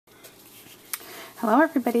Hello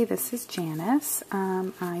everybody, this is Janice.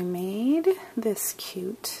 I made this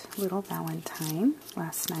cute little Valentine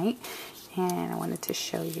last night and I wanted to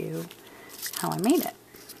show you how I made it.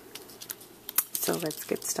 So let's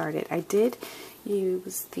get started. I did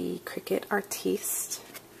use the Cricut Artiste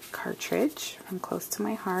cartridge from Close to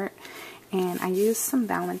My Heart, and I used some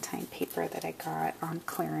Valentine paper that I got on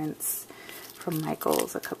clearance from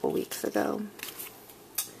Michael's a couple weeks ago.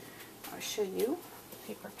 I'll show you the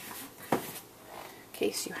paper pack. In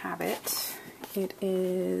case you have it, it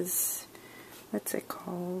is, what's it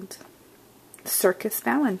called? Circus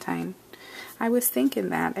Valentine. I was thinking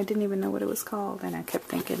that. I didn't even know what it was called, and I kept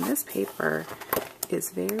thinking this paper is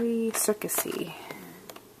very circusy.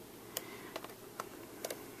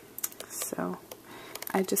 So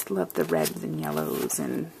I just love the reds and yellows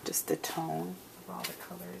and just the tone of all the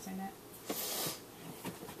colors in it.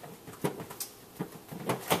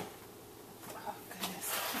 Oh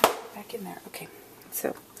goodness, back in there. Okay.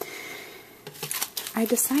 So I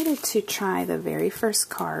decided to try the very first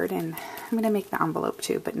card, and I'm going to make the envelope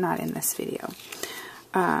too, but not in this video.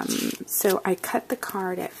 So I cut the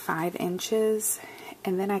card at 5 inches,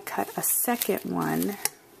 and then I cut a second one.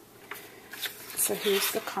 So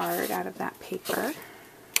here's the card out of that paper.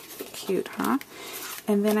 Cute, huh?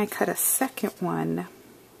 And then I cut a second one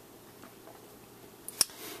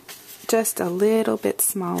just a little bit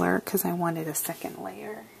smaller because I wanted a second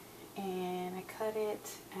layer. And I cut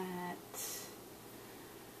it at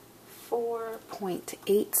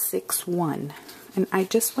 4.861, and I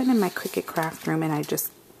just went in my Cricut craft room and I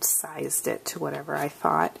just sized it to whatever I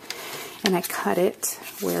thought, and I cut it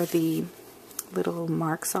where the little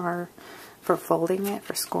marks are for folding it,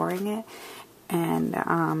 for scoring it, and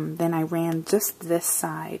then I ran just this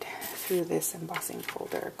side through this embossing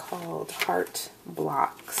folder called Heart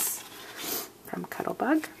Blocks from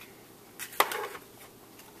Cuttlebug.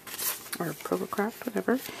 Or Provocraft,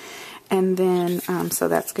 whatever. And then, so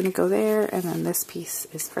that's going to go there, and then this piece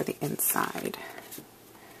is for the inside.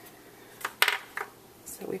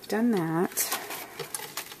 So we've done that.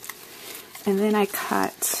 And then I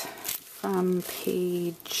cut from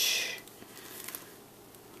page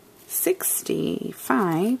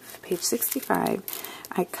 65,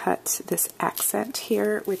 I cut this accent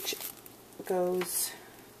here, which goes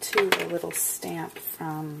to the little stamp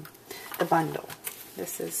from the bundle.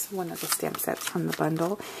 This is one of the stamp sets from the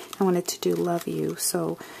bundle. I wanted to do Love You,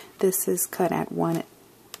 so this is cut at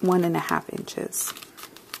 1.5 inches.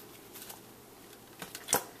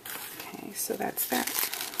 Okay, so that's that.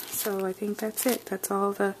 So I think that's it. That's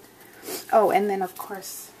all the... Oh, and then of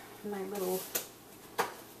course my little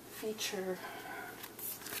feature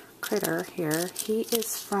critter here. He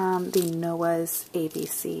is from the Noah's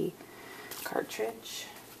ABC cartridge.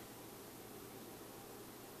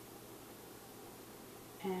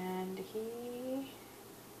 And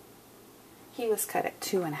he was cut at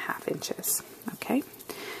 2.5 inches. Okay,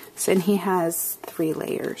 so and he has 3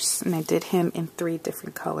 layers, and I did him in 3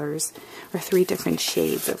 different colors, or 3 different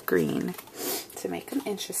shades of green to make them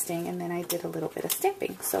interesting. And then I did a little bit of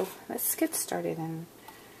stamping. So let's get started and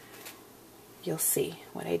you'll see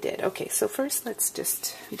what I did. Okay, so first let's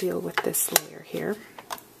just deal with this layer here.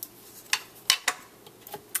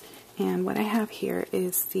 And what I have here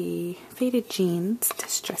is the Faded Jeans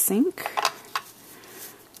Distress Ink.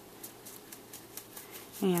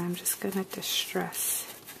 And I'm just going to distress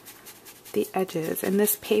the edges. And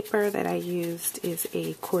this paper that I used is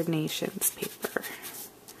a Coordinations paper.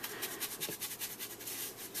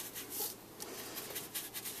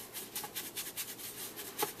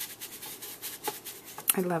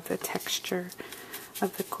 I love the texture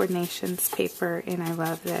of the Coordinations paper, and I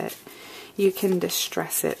love that you can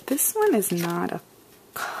distress it. This one is not a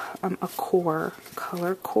color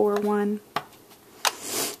core one.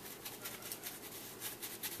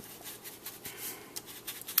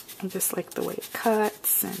 I just like the way it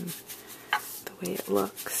cuts and the way it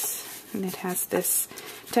looks. And it has this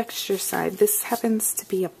texture side. This happens to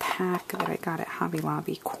be a pack that I got at Hobby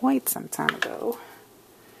Lobby quite some time ago.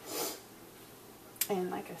 And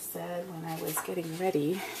like I said, when I was getting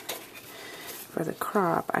ready for the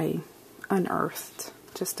crop, I unearthed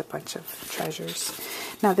just a bunch of treasures.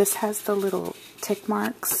 Now this has the little tick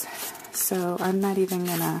marks, so I'm not even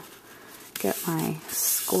gonna get my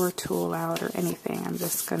score tool out or anything. I'm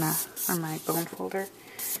just gonna, or my bone folder,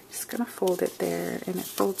 just gonna fold it there, and it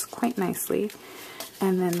folds quite nicely.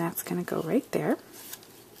 And then that's gonna go right there.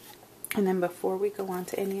 And then before we go on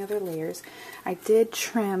to any other layers, I did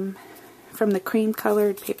trim from the cream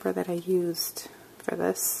colored paper that I used for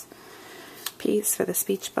this piece, for the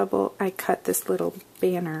speech bubble. I cut this little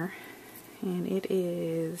banner, and it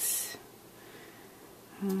is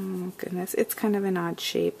Oh goodness, it's kind of an odd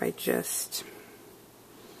shape. I just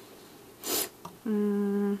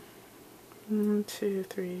 1, 2,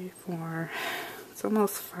 3, 4. It's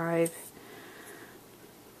almost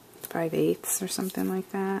 5/8 or something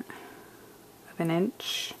like that of an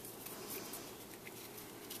inch.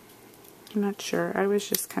 I'm not sure. I was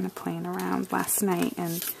just kind of playing around last night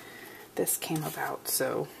and this came about.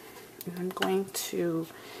 So I'm going to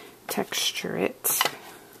texture it,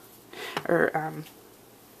 or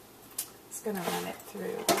it's going to run it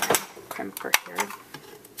through the crimper here.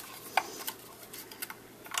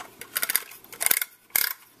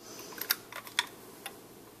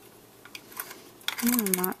 I'm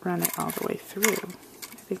going to not run it all the way through.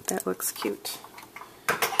 I think that looks cute.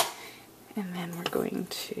 And then we're going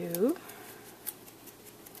to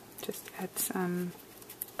just add some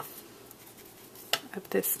of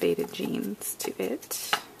this faded jeans to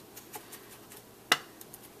it.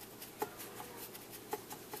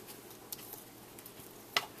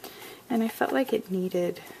 And I felt like it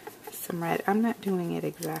needed some red. I'm not doing it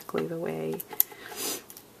exactly the way.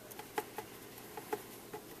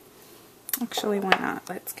 Actually, why not?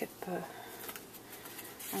 Let's get the...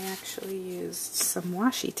 I actually used some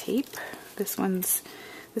washi tape. This one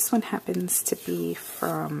happens to be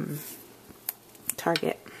from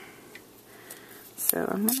Target. So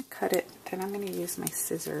I'm going to cut it, then I'm going to use my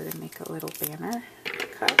scissor to make a little banner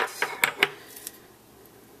cut.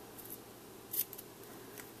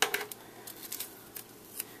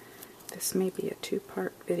 This may be a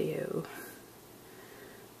 2-part video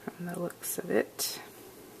from the looks of it.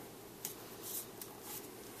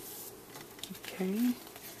 Okay.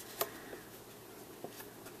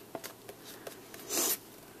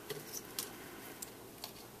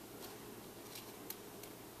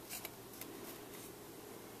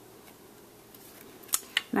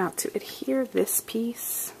 Now to adhere this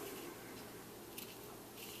piece,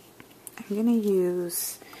 I'm going to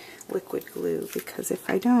use liquid glue, because if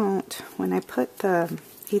I don't, when I put the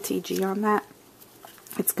ATG on that,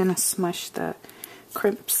 it's going to smush the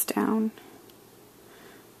crimps down.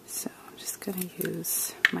 So I'm just going to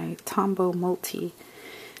use my Tombow Multi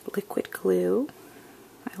liquid glue.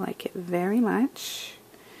 I like it very much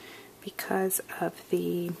because of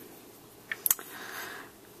the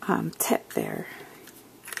tip there.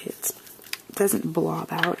 It doesn't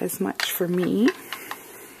blob out as much for me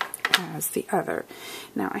as the other.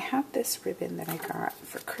 Now I have this ribbon that I got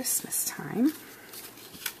for Christmas time,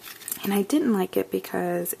 and I didn't like it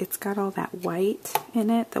because it's got all that white in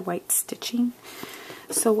it, the white stitching.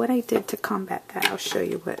 So what I did to combat that, I'll show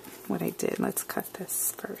you what I did. Let's cut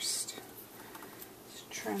this first. Just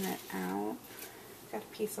trim it out. Got a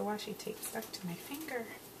piece of washi tape stuck to my finger.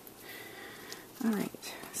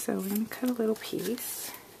 Alright, so we're going to cut a little piece.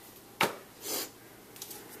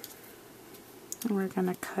 And we're going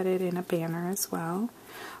to cut it in a banner as well.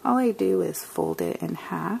 All I do is fold it in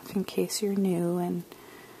half in case you're new and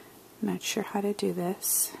not sure how to do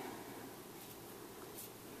this,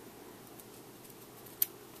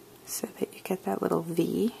 so that you get that little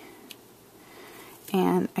V.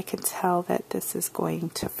 And I can tell that this is going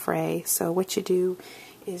to fray, so what you do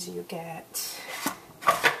is you get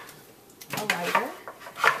a lighter.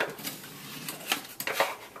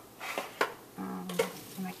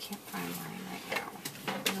 And I can't find mine right now.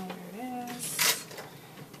 I don't know where it is.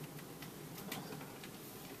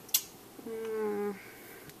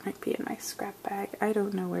 Might be in my scrap bag. I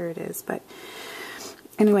don't know where it is, but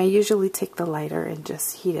anyway, I usually take the lighter and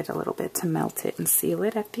just heat it a little bit to melt it and seal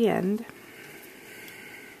it at the end.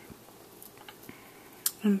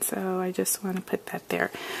 And so I just want to put that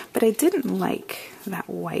there. But I didn't like that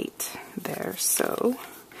white there, so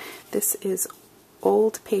this is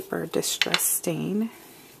old paper distress stain.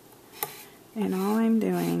 And all I'm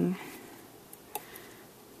doing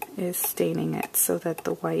is staining it so that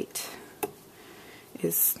the white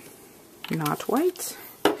is not white.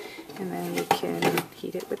 And then you can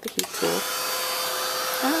heat it with the heat tool.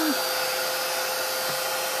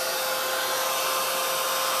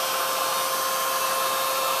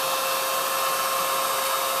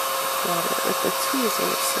 Grab it with the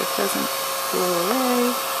tweezers so it doesn't blow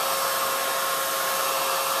away.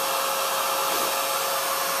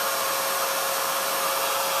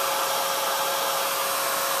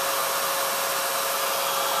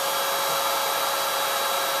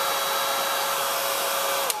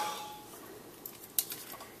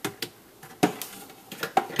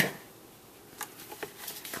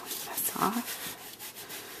 Off.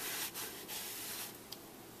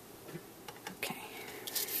 Okay,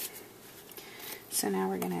 so now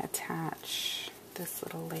we're going to attach this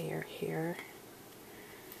little layer here.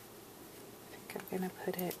 I think I'm going to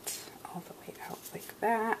put it all the way out like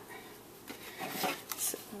that.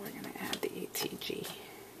 So we're going to add the ATG.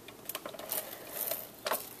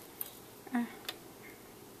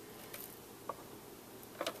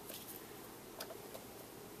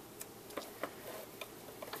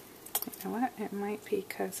 You know what? It might be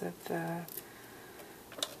because of the,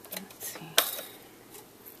 let's see.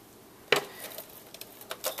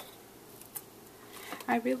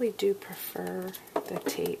 I really do prefer the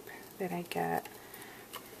tape that I get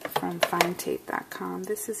from finetape.com.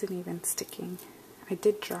 This isn't even sticking. I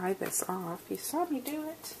did dry this off. You saw me do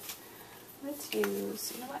it. Let's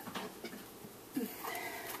use, you know what?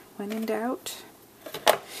 When in doubt.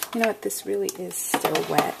 You know what? This really is still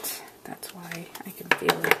wet. That's why I can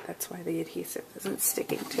feel it. That's why the adhesive isn't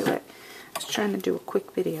sticking to it. I was trying to do a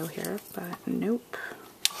quick video here, but nope.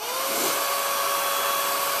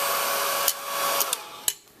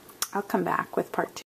 I'll come back with part 2.